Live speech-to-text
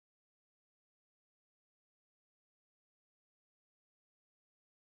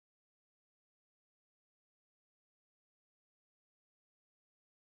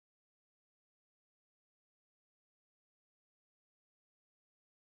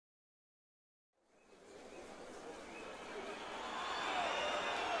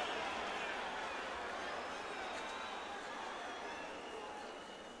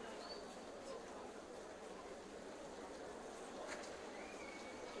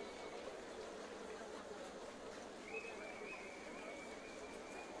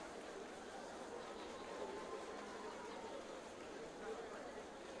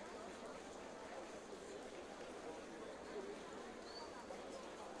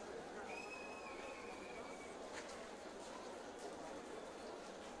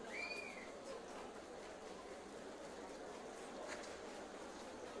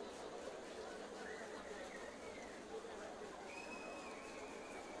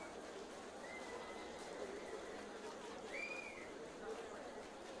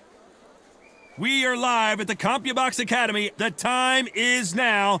We are live at the CompuBox Academy. The time is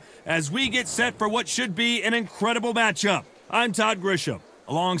now as we get set for what should be an incredible matchup. I'm Todd Grisham.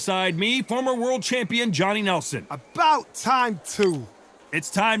 Alongside me, former world champion Johnny Nelson. About time, too. It's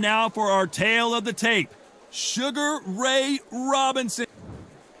time now for our tale of the tape. Sugar Ray Robinson.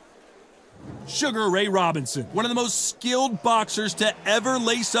 Sugar Ray Robinson, one of the most skilled boxers to ever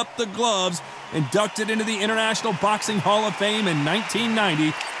lace up the gloves, inducted into the International Boxing Hall of Fame in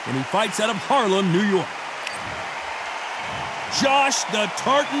 1990, and he fights out of Harlem, New York. Josh the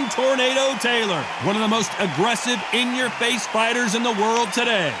Tartan Tornado Taylor, one of the most aggressive, in-your-face fighters in the world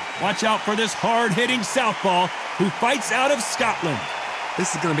today. Watch out for this hard-hitting southpaw who fights out of Scotland.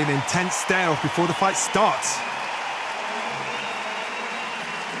 This is going to be an intense stare-off before the fight starts.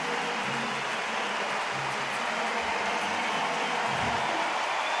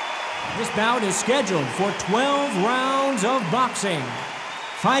 This bout is scheduled for 12 rounds of boxing.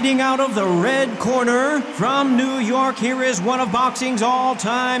 Fighting out of the red corner from New York, here is one of boxing's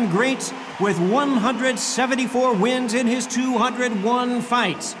all-time greats with 174 wins in his 201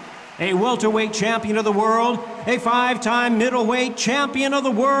 fights. A welterweight champion of the world, a 5-time middleweight champion of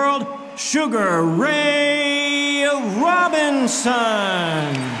the world, Sugar Ray Robinson.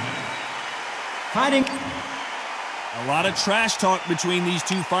 Fighting. A lot of trash talk between these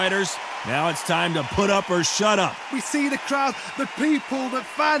two fighters. Now it's time to put up or shut up. We see the crowd, the people, the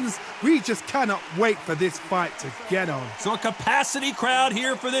fans. We just cannot wait for this fight to get on. So a capacity crowd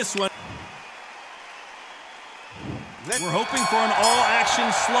here for this one. We're hoping for an all-action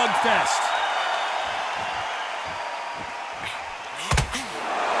slugfest.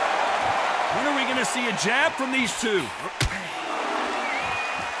 When are we going to see a jab from these two?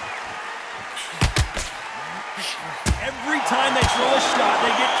 Every time they throw a shot, they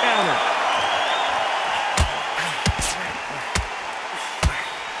get countered.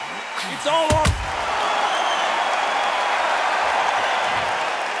 It's all off.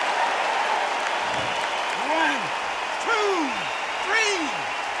 One, two, three,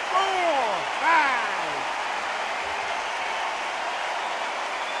 four, five.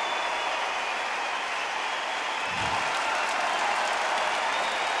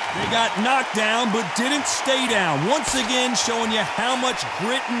 They got knocked down, but didn't stay down. Once again, showing you how much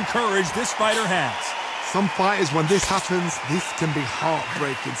grit and courage this fighter has. Some fighters, when this happens, this can be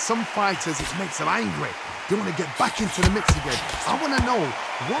heartbreaking. Some fighters, it makes them angry. They want to get back into the mix again. I want to know,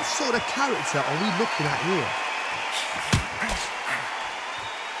 what sort of character are we looking at here?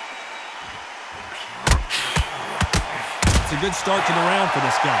 It's a good start to the round for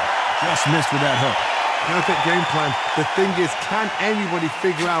this guy. Just missed with that hook. Perfect game plan. The thing is, can anybody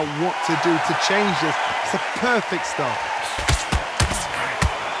figure out what to do to change this? It's a perfect start.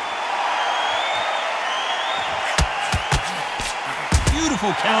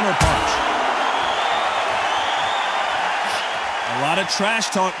 Beautiful counter punch. A lot of trash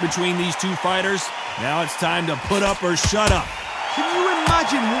talk between these two fighters. Now it's time to put up or shut up. Can you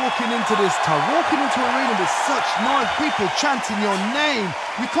imagine walking into this town, walking into an arena with such noise, people chanting your name?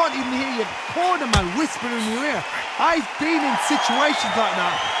 You can't even hear your cornerman whispering in your ear. I've been in situations like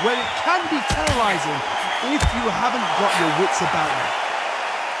that where it can be terrorizing if you haven't got your wits about you.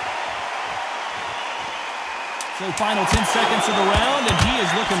 So final 10 seconds of the round, and he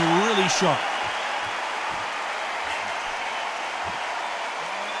is looking really sharp.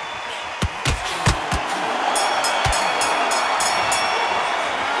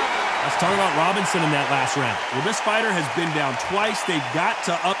 Let's talk about Robinson in that last round. Well, this fighter has been down twice. They've got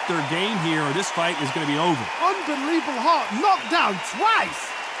to up their game here, or this fight is going to be over. Unbelievable heart, knocked down twice.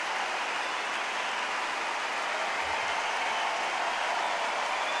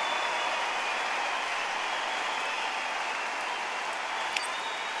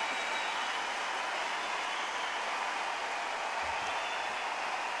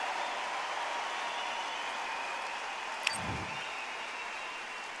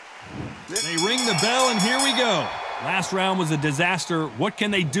 They ring the bell, and here we go. Last round was a disaster. What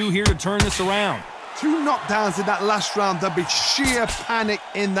can they do here to turn this around? 2 knockdowns in that last round. There'll be sheer panic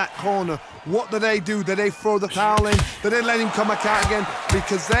in that corner. What do? Do they throw the towel in? Do they let him come back out again?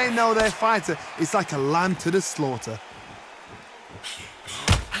 Because they know their fighter is like a lamb to the slaughter.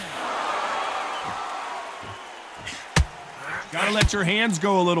 Gotta let your hands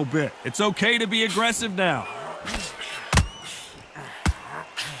go a little bit. It's okay to be aggressive now.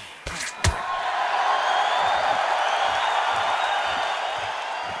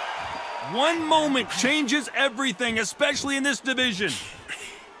 One moment changes everything, especially in this division.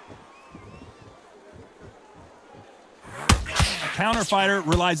 A counter fighter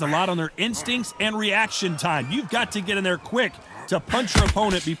relies a lot on their instincts and reaction time. You've got to get in there quick to punch your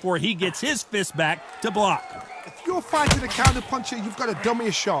opponent before he gets his fist back to block. If you're fighting a counter-puncher, you've got to dummy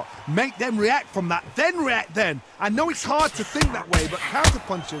a shot. Make them react from that, then react then. I know it's hard to think that way, but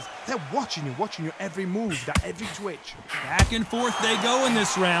counter-punchers, they're watching your every move, that every twitch. Back and forth they go in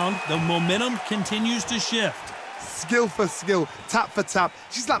this round. The momentum continues to shift. Skill for skill, tap for tap.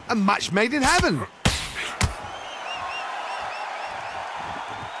 She's like a match made in heaven.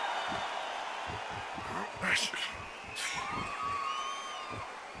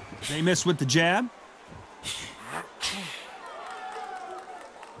 They miss with the jab.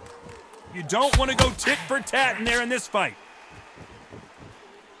 You don't want to go tit for tat in there in this fight.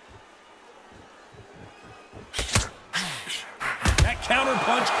 That counter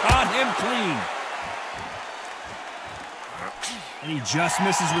punch caught him clean. And he just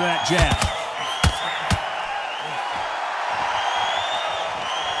misses with that jab.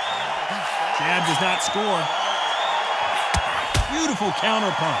 Jab does not score. Beautiful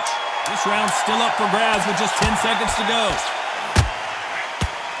counter punch. This round's still up for grabs with just 10 seconds to go.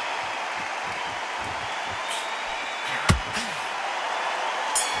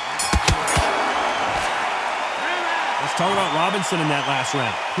 Let's talk about Robinson in that last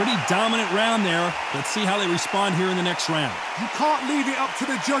round. Pretty dominant round there. Let's see how they respond here in the next round. You can't leave it up to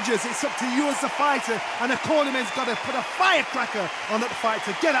the judges. It's up to you as the fighter, and the cornerman's got to put a firecracker on that fight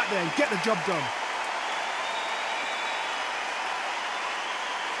to get out there and get the job done.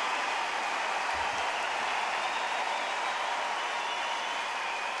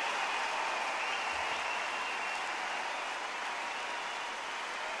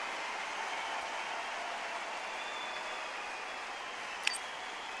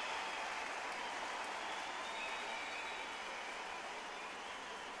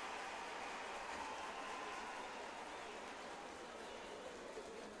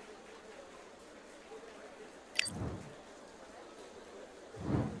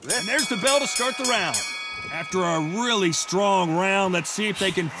 And there's the bell to start the round. After a really strong round, let's see if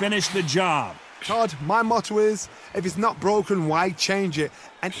they can finish the job. Todd, my motto is, if it's not broken, why change it?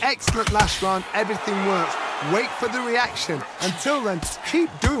 An excellent last round, everything works. Wait for the reaction. Until then, keep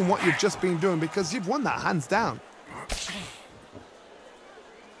doing what you've just been doing because you've won that hands down.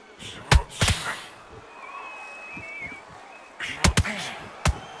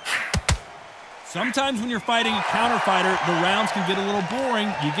 Sometimes when you're fighting a counter fighter, the rounds can get a little boring.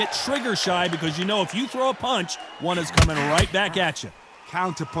 You get trigger shy because you know if you throw a punch, one is coming right back at you.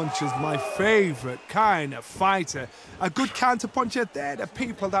 Counterpuncher's my favorite kind of fighter. A good counterpuncher, they're the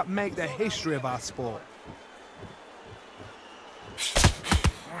people that make the history of our sport.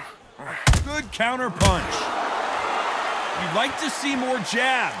 Good counter punch. You'd like to see more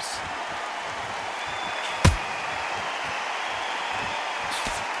jabs.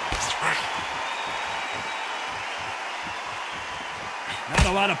 Not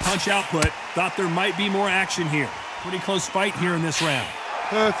a lot of punch output. Thought there might be more action here. Pretty close fight here in this round.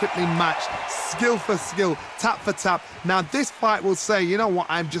 Perfectly matched, skill for skill, tap for tap. Now this fight will say, you know what,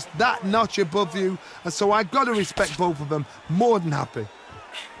 I'm just that notch above you, and so I've got to respect both of them. More than happy.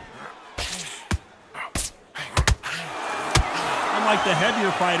 Unlike the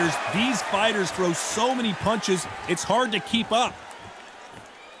heavier fighters, these fighters throw so many punches, it's hard to keep up.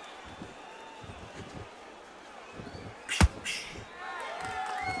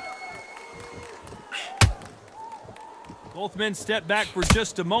 Both men step back for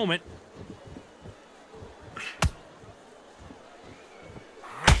just a moment.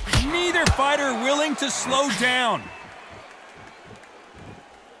 Neither fighter willing to slow down.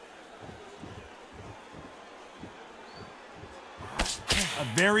 A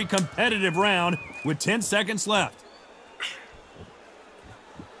very competitive round with 10 seconds left.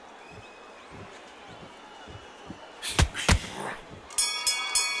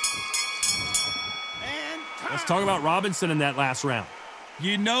 Let's talk about Robinson in that last round.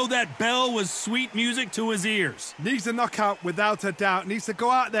 You know that bell was sweet music to his ears. Needs a knockout without a doubt. Needs to go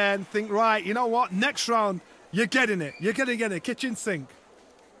out there and think, right, you know what, next round, you're getting it. You're going to get it, kitchen sink.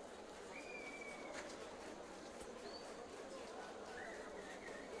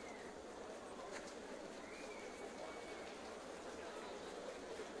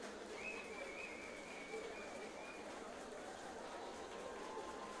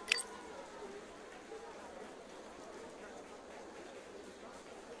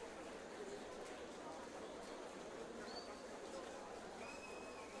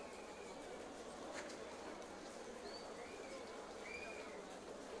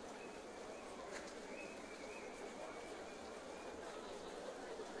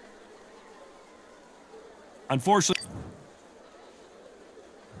 Unfortunately,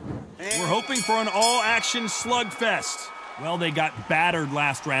 we're hoping for an all-action slugfest. Well, they got battered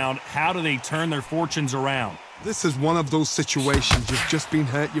last round. How do they turn their fortunes around? This is one of those situations. You've just been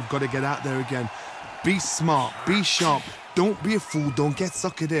hurt. You've got to get out there again. Be smart. Be sharp. Don't be a fool. Don't get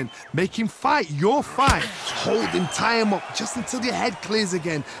suckered in. Make him fight your fight. Hold him, tie him up just until your head clears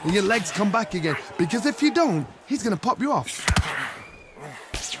again and your legs come back again. Because if you don't, he's going to pop you off.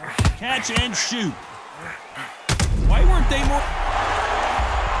 Catch and shoot. Why weren't they more...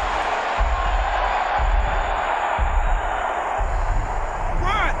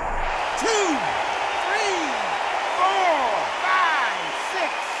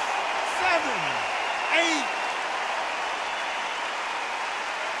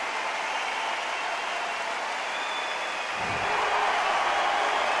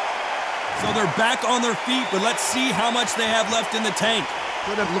 So they're back on their feet, but let's see how much they have left in the tank.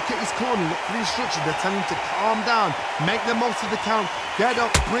 Good, look at his corner, look for the instructions. They're telling him to calm down, make the most of the count, get up,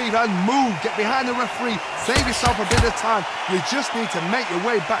 breathe, and move. Get behind the referee, save yourself a bit of time. You just need to make your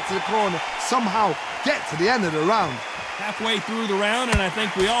way back to the corner. Somehow, get to the end of the round. Halfway through the round, and I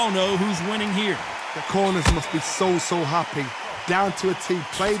think we all know who's winning here. The corners must be so happy. Down to a T,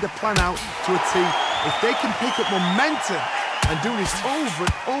 play the plan out to a T. If they can pick up momentum and do this over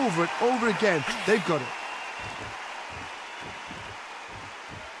and over and over again, they've got it.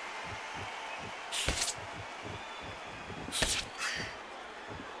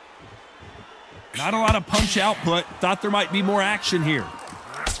 Not a lot of punch output. Thought there might be more action here.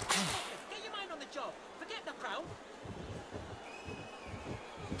 Get your mind on the job. Forget the crowd.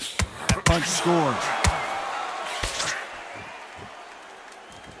 That punch scores.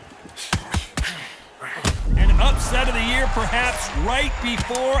 An upset of the year, perhaps right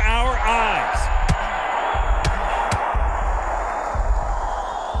before our eyes.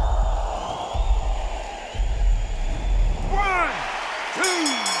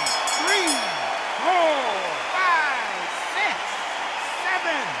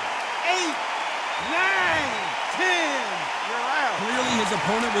 His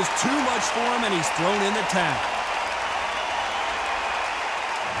opponent was too much for him, and he's thrown in the towel.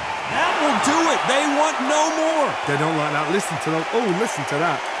 That will do it. They want no more. They don't like that. Listen to them. Oh, listen to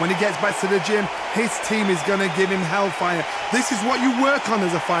that. When he gets back to the gym, his team is going to give him hellfire. This is what you work on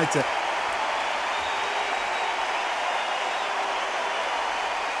as a fighter.